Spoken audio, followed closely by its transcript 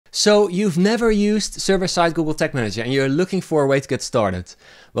So you've never used server-side Google Tag Manager and you're looking for a way to get started.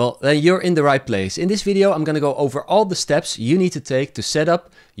 Well, then you're in the right place. In this video, I'm going to go over all the steps you need to take to set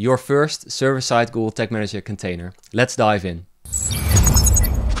up your first server-side Google Tag Manager container. Let's dive in.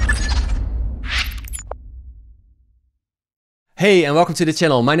 Hey and welcome to the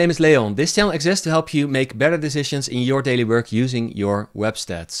channel. My name is Leon. This channel exists to help you make better decisions in your daily work using your web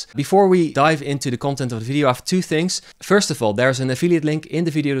stats. Before we dive into the content of the video, I have two things. First of all, there's an affiliate link in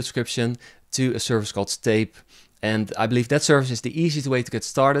the video description to a service called Stape. And I believe that service is the easiest way to get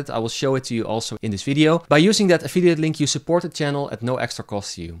started. I will show it to you also in this video. By using that affiliate link, you support the channel at no extra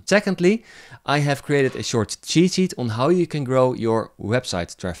cost to you. Secondly, I have created a short cheat sheet on how you can grow your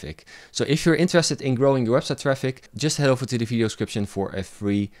website traffic. So if you're interested in growing your website traffic, just head over to the video description for a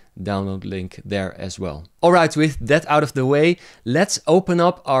free download link there as well. All right, with that out of the way, let's open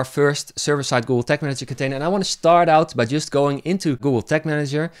up our first server-side Google Tag Manager container. And I want to start out by just going into Google Tag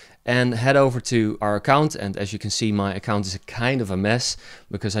Manager and head over to our account. And as you can see, my account is kind of a mess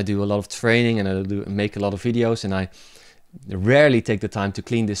because I do a lot of training and I make a lot of videos and I rarely take the time to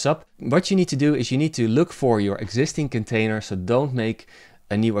clean this up. What you need to do is you need to look for your existing container. So don't make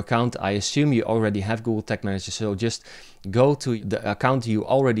a new account. I assume you already have Google Tag Manager. So just go to the account you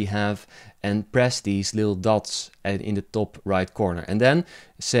already have and press these little dots in the top right corner and then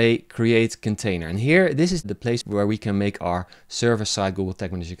say create container. And here, this is the place where we can make our server-side Google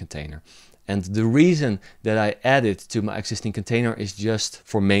Tag Manager container. And the reason that I added to my existing container is just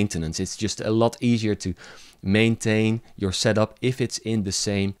for maintenance. It's just a lot easier to maintain your setup if it's in the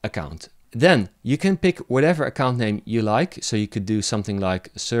same account. Then you can pick whatever account name you like. So you could do something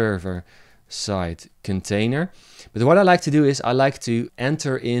like server-side container. But what I like to do is I like to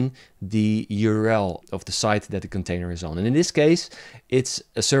enter in the URL of the site that the container is on. And in this case, it's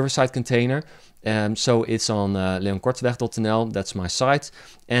a server-side container. So it's on leonkorteweg.nl, that's my site.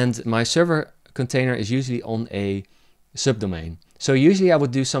 And my server container is usually on a subdomain. So usually I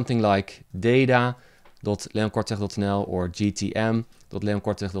would do something like data.leonkorteweg.nl or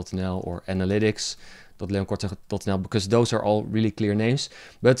gtm.leonkorteweg.nl or analytics.leonkorteweg.nl because those are all really clear names.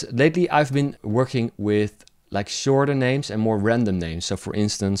 But lately I've been working with like shorter names and more random names. So for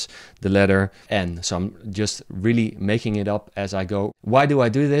instance, the letter N. So I'm just really making it up as I go. Why do I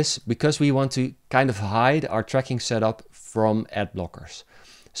do this? Because we want to kind of hide our tracking setup from ad blockers.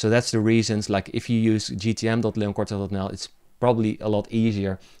 So that's the reasons, like if you use gtm.leonkorteweg.nl, it's probably a lot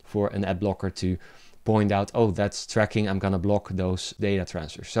easier for an ad blocker to point out, oh, that's tracking, I'm gonna block those data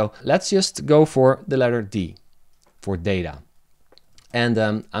transfers. So let's just go for the letter D for data. And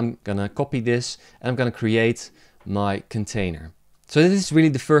I'm gonna copy this and I'm gonna create my container. So this is really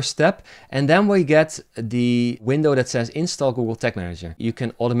the first step. And then we get the window that says install Google Tag Manager. You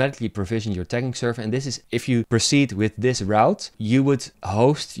can automatically provision your tagging server. And this is, if you proceed with this route, you would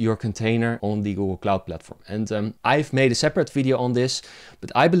host your container on the Google Cloud Platform. And I've made a separate video on this,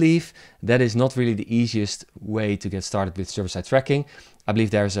 but I believe that is not really the easiest way to get started with server-side tracking. I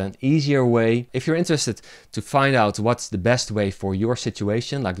believe there's an easier way. If you're interested to find out what's the best way for your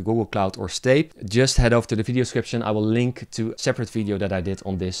situation, like Google Cloud or Stape, just head over to the video description. I will link to a separate video that I did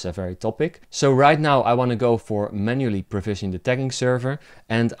on this very topic. So right now I want to go for manually provisioning the tagging server,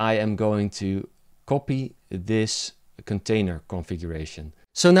 and I am going to copy this container configuration.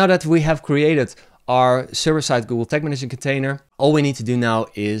 So now that we have created our server-side Google Tag Manager container, all we need to do now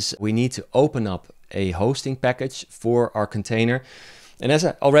is we need to open up a hosting package for our container. And as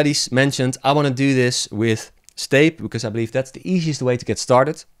I already mentioned, I want to do this with Stape because I believe that's the easiest way to get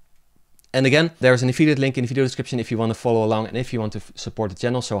started. And again, there's an affiliate link in the video description if you want to follow along and if you want to support the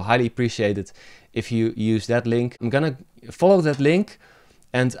channel. So highly appreciate it if you use that link. I'm going to follow that link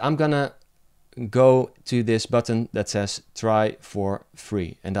and I'm going to go to this button that says try for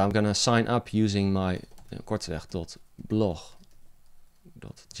free. And I'm going to sign up using my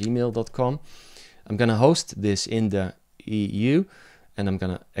korteweg.blog.gmail.com. I'm going to host this in the EU. And I'm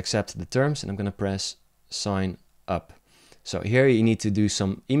going to accept the terms and I'm going to press sign up. So here you need to do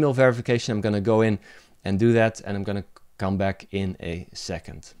some email verification. I'm going to go in and do that and I'm going to come back in a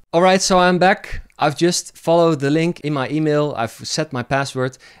second. All right, so I'm back. I've just followed the link in my email. I've set my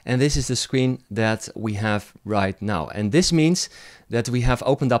password and this is the screen that we have right now. And this means that we have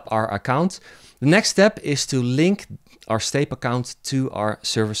opened up our account. The next step is to link our Stape account to our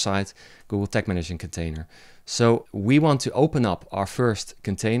server-side Google Tag Manager container. So we want to open up our first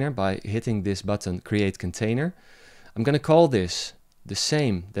container by hitting this button, create container. I'm going to call this the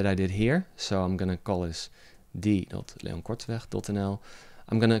same that I did here. So I'm going to call this d.leonkorteweg.nl.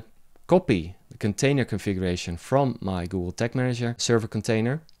 I'm going to copy the container configuration from my Google Tag Manager server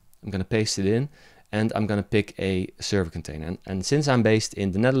container. I'm going to paste it in and I'm gonna pick a server container. And since I'm based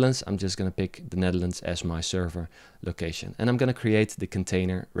in the Netherlands, I'm just gonna pick the Netherlands as my server location. And I'm gonna create the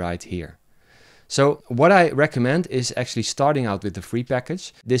container right here. So what I recommend is actually starting out with the free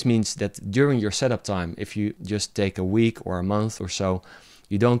package. This means that during your setup time, if you just take a week or a month or so,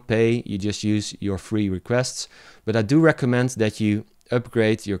 you don't pay, you just use your free requests. But I do recommend that you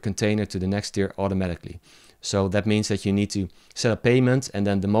upgrade your container to the next tier automatically. So that means that you need to set up payment, and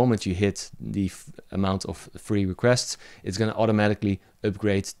then the moment you hit the amount of free requests, it's going to automatically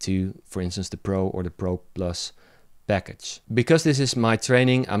upgrade to, for instance, the Pro or the Pro Plus package. Because this is my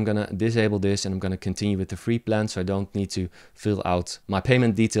training, I'm gonna disable this and I'm gonna continue with the free plan, so I don't need to fill out my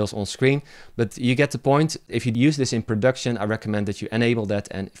payment details on screen. But you get the point. If you use this in production, I recommend that you enable that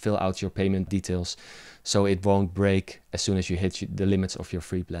and fill out your payment details so it won't break as soon as you hit the limits of your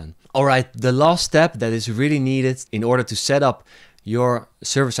free plan. All right, the last step that is really needed in order to set up your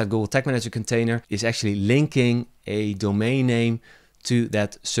server-side Google Tag Manager container is actually linking a domain name to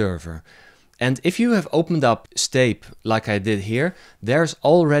that server. And if you have opened up Stape like I did here, there's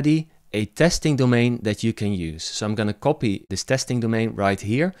already a testing domain that you can use. So I'm going to copy this testing domain right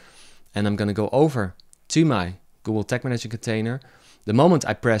here, and I'm going to go over to my Google Tag Manager container. The moment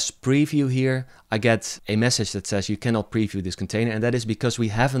I press preview here, I get a message that says you cannot preview this container, and that is because we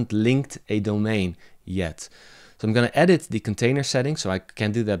haven't linked a domain yet. So I'm going to edit the container settings, so I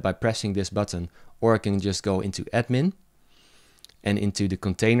can do that by pressing this button, or I can just go into admin and into the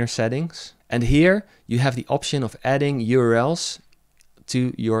container settings. And here you have the option of adding URLs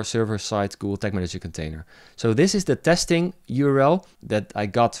to your server-side Google Tag Manager container. So this is the testing URL that I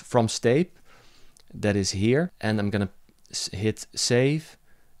got from Stape. That is here. And I'm going to hit save.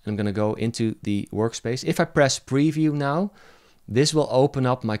 I'm going to go into the workspace. If I press preview now, this will open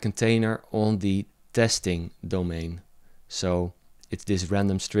up my container on the testing domain. So it's this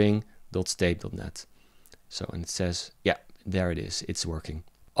random string.stape.net. So, and it says, yeah, there it is. It's working.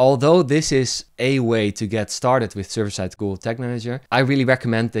 Although this is a way to get started with server-side Google Tag Manager, I really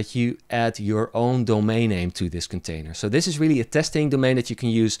recommend that you add your own domain name to this container. So this is really a testing domain that you can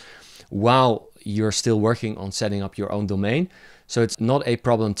use while you're still working on setting up your own domain. So it's not a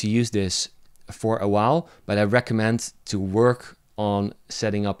problem to use this for a while, but I recommend to work on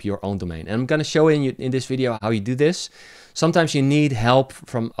setting up your own domain. And I'm going to show you in this video how you do this. Sometimes you need help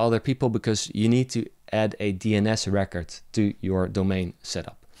from other people because you need to add a DNS record to your domain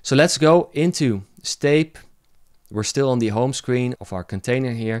setup. So let's go into Stape. We're still on the home screen of our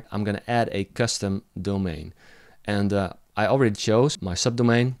container here. I'm going to add a custom domain. And I already chose my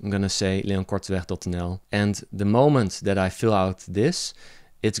subdomain. I'm going to say leonkorteweg.nl. And the moment that I fill out this,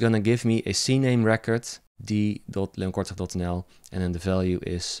 it's going to give me a CNAME record, d.leonkorteweg.nl, and then the value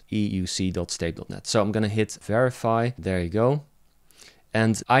is euc.stape.net. So I'm going to hit verify. There you go.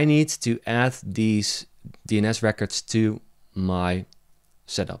 And I need to add these DNS records to my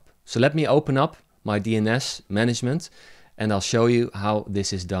setup. So let me open up my DNS management and I'll show you how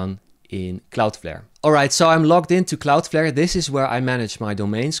this is done in Cloudflare. All right, so I'm logged into Cloudflare. This is where I manage my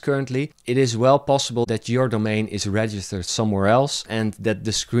domains currently. It is well possible that your domain is registered somewhere else and that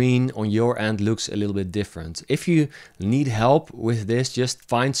the screen on your end looks a little bit different. If you need help with this, just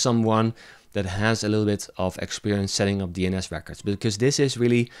find someone that has a little bit of experience setting up DNS records, because this is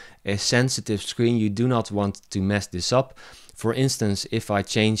really a sensitive screen. You do not want to mess this up. For instance, if I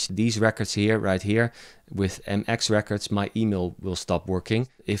change these records here, right here, with MX records, my email will stop working.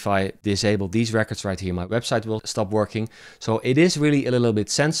 If I disable these records right here, my website will stop working. So it is really a little bit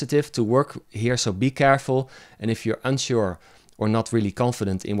sensitive to work here, so be careful. And if you're unsure or not really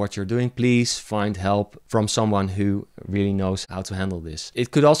confident in what you're doing, please find help from someone who really knows how to handle this.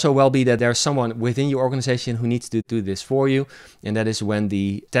 It could also well be that there's someone within your organization who needs to do this for you. And that is when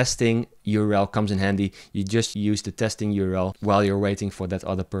the testing URL comes in handy. You just use the testing URL while you're waiting for that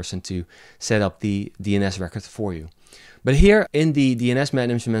other person to set up the DNS record for you. But here in the DNS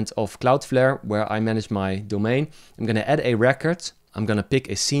management of Cloudflare, where I manage my domain, I'm going to add a record. I'm going to pick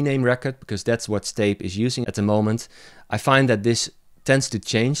a CNAME record because that's what Stape is using at the moment. I find that this tends to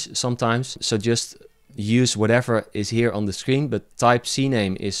change sometimes, so just use whatever is here on the screen, but type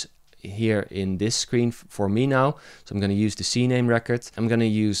CNAME is here in this screen for me now. So I'm going to use the CNAME record. I'm going to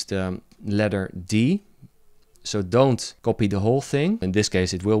use the letter D. So don't copy the whole thing. In this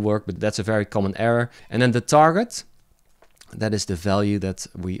case it will work, but that's a very common error. And then the target, that is the value that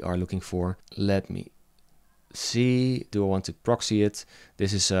we are looking for. Let me see, do I want to proxy it?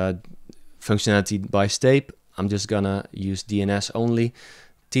 This is a functionality by Stape. I'm just gonna use DNS only.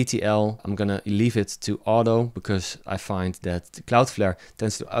 TTL, I'm gonna leave it to auto because I find that Cloudflare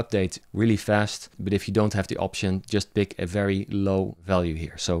tends to update really fast. But if you don't have the option, just pick a very low value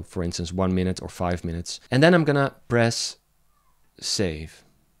here. So for instance, 1 minute or 5 minutes. And then I'm gonna press save.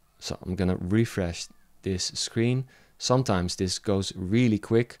 So I'm gonna refresh this screen. Sometimes this goes really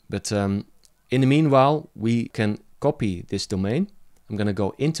quick, but in the meanwhile, we can copy this domain. I'm gonna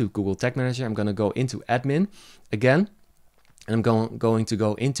go into Google Tag Manager. I'm gonna go into admin again. And I'm going to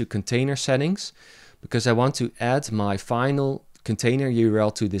go into container settings because I want to add my final container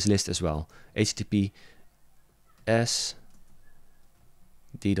URL to this list as well. https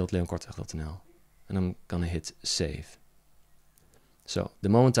d.leonkortweg.nl, and I'm gonna hit save. So the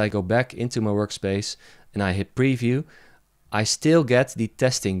moment I go back into my workspace and I hit preview, I still get the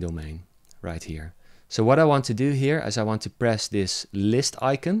testing domain right here. So what I want to do here is I want to press this list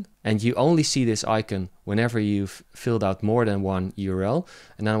icon, and you only see this icon whenever you've filled out more than one URL.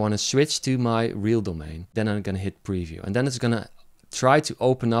 And then I want to switch to my real domain. Then I'm going to hit preview, and then it's going to try to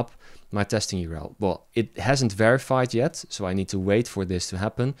open up my testing URL. Well, it hasn't verified yet, so I need to wait for this to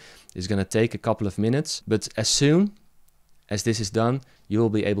happen. It's going to take a couple of minutes, but as soon as this is done, you will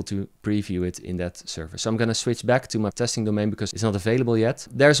be able to preview it in that server. So I'm going to switch back to my testing domain because it's not available yet.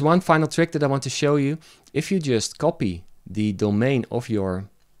 There's one final trick that I want to show you. If you just copy the domain of your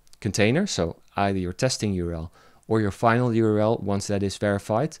container, so either your testing URL or your final URL once that is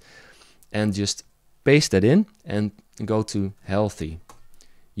verified, and just paste that in and go to healthy,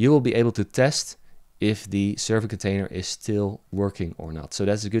 you will be able to test if the server container is still working or not. So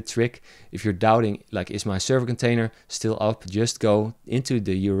that's a good trick. If you're doubting, like, is my server container still up, just go into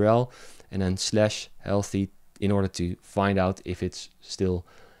the URL and then /healthy in order to find out if it's still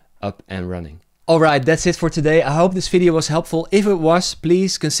up and running. Alright, that's it for today. I hope this video was helpful. If it was,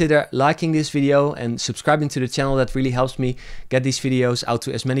 please consider liking this video and subscribing to the channel. That really helps me get these videos out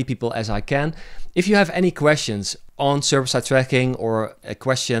to as many people as I can. If you have any questions on server-side tracking or a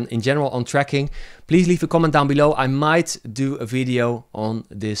question in general on tracking, please leave a comment down below. I might do a video on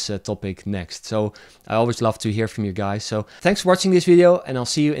this topic next. So I always love to hear from you guys. So thanks for watching this video, and I'll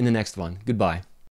see you in the next one. Goodbye.